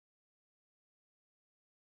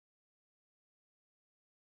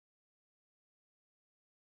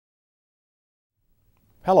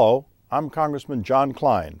Hello, I'm Congressman John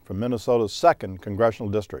Kline from Minnesota's 2nd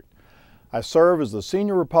Congressional District. I serve as the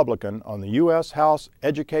senior Republican on the U.S. House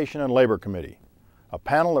Education and Labor Committee, a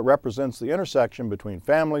panel that represents the intersection between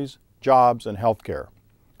families, jobs, and health care.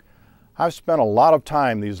 I've spent a lot of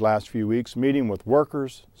time these last few weeks meeting with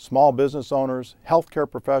workers, small business owners, healthcare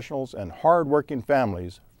professionals, and hard-working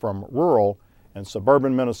families from rural and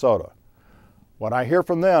suburban Minnesota. What I hear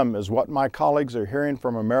from them is what my colleagues are hearing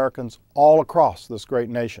from Americans all across this great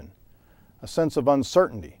nation: a sense of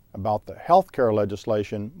uncertainty about the health care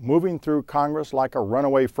legislation moving through Congress like a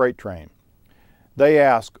runaway freight train. They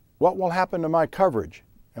ask, what will happen to my coverage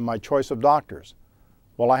and my choice of doctors?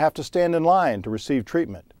 Will I have to stand in line to receive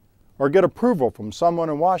treatment, or get approval from someone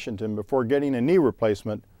in Washington before getting a knee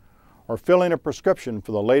replacement or filling a prescription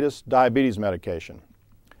for the latest diabetes medication?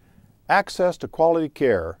 Access to quality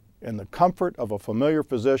care in the comfort of a familiar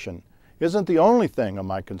physician isn't the only thing on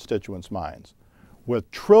my constituents' minds.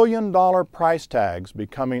 With trillion-dollar price tags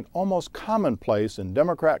becoming almost commonplace in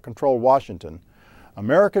Democrat-controlled Washington,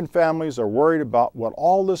 American families are worried about what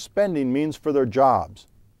all this spending means for their jobs,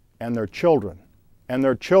 and their children, and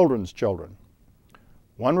their children's children.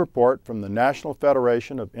 One report from the National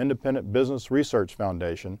Federation of Independent Business Research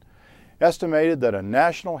Foundation estimated that a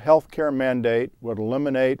national health care mandate would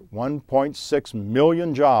eliminate 1.6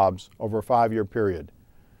 million jobs over a 5-year period.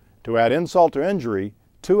 To add insult to injury,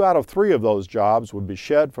 2 out of 3 of those jobs would be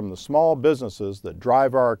shed from the small businesses that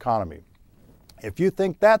drive our economy. If you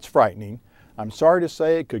think that's frightening, I'm sorry to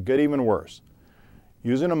say it could get even worse.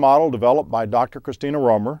 Using a model developed by Dr. Christina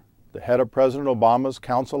Romer, the head of President Obama's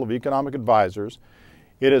Council of Economic Advisors,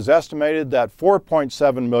 it is estimated that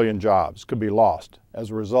 4.7 million jobs could be lost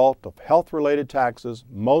as a result of health-related taxes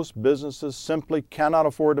most businesses simply cannot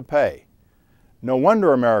afford to pay. No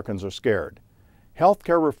wonder Americans are scared.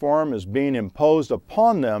 Healthcare reform is being imposed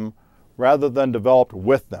upon them rather than developed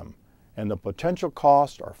with them, and the potential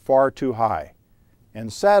costs are far too high.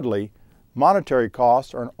 And sadly, monetary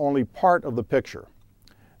costs are only part of the picture.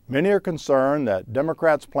 Many are concerned that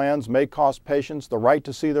Democrats' plans may cost patients the right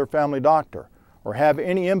to see their family doctor or have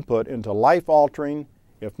any input into life-altering,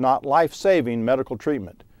 if not life-saving, medical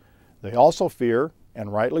treatment. They also fear,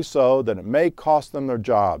 and rightly so, that it may cost them their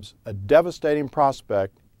jobs, a devastating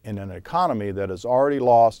prospect in an economy that has already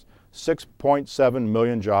lost 6.7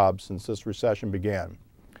 million jobs since this recession began.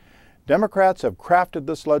 Democrats have crafted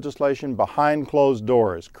this legislation behind closed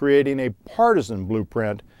doors, creating a partisan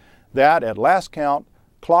blueprint that, at last count,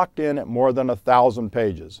 clocked in at more than 1,000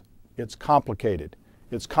 pages. It's complicated,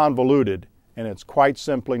 it's convoluted, and it's quite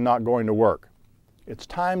simply not going to work. It's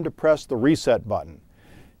time to press the reset button.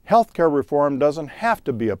 Healthcare reform doesn't have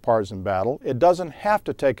to be a partisan battle. It doesn't have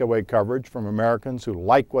to take away coverage from Americans who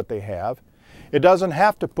like what they have. It doesn't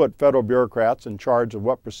have to put federal bureaucrats in charge of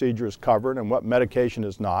what procedure is covered and what medication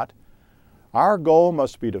is not. Our goal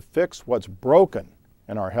must be to fix what's broken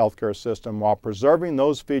in our healthcare system while preserving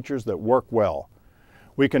those features that work well.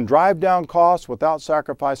 We can drive down costs without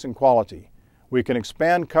sacrificing quality. We can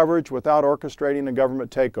expand coverage without orchestrating a government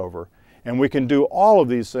takeover. And we can do all of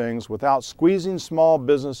these things without squeezing small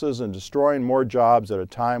businesses and destroying more jobs at a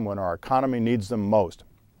time when our economy needs them most.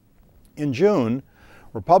 In June,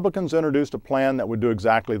 Republicans introduced a plan that would do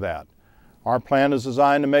exactly that. Our plan is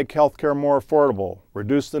designed to make health care more affordable,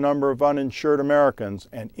 reduce the number of uninsured Americans,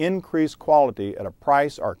 and increase quality at a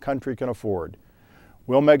price our country can afford.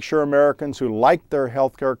 We'll make sure Americans who like their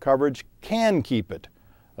health care coverage can keep it,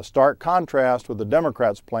 a stark contrast with the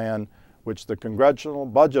Democrats' plan, which the Congressional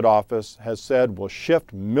Budget Office has said will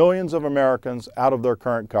shift millions of Americans out of their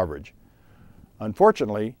current coverage.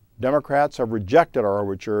 Unfortunately, Democrats have rejected our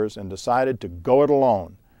overtures and decided to go it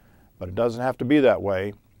alone. But it doesn't have to be that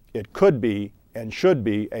way. It could be and should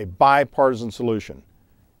be a bipartisan solution.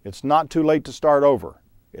 It's not too late to start over.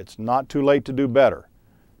 It's not too late to do better.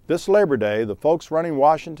 This Labor Day, the folks running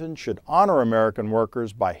Washington should honor American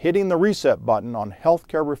workers by hitting the reset button on health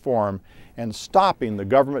care reform and stopping the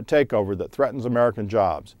government takeover that threatens American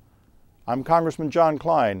jobs. I'm Congressman John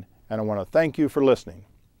Kline, and I want to thank you for listening.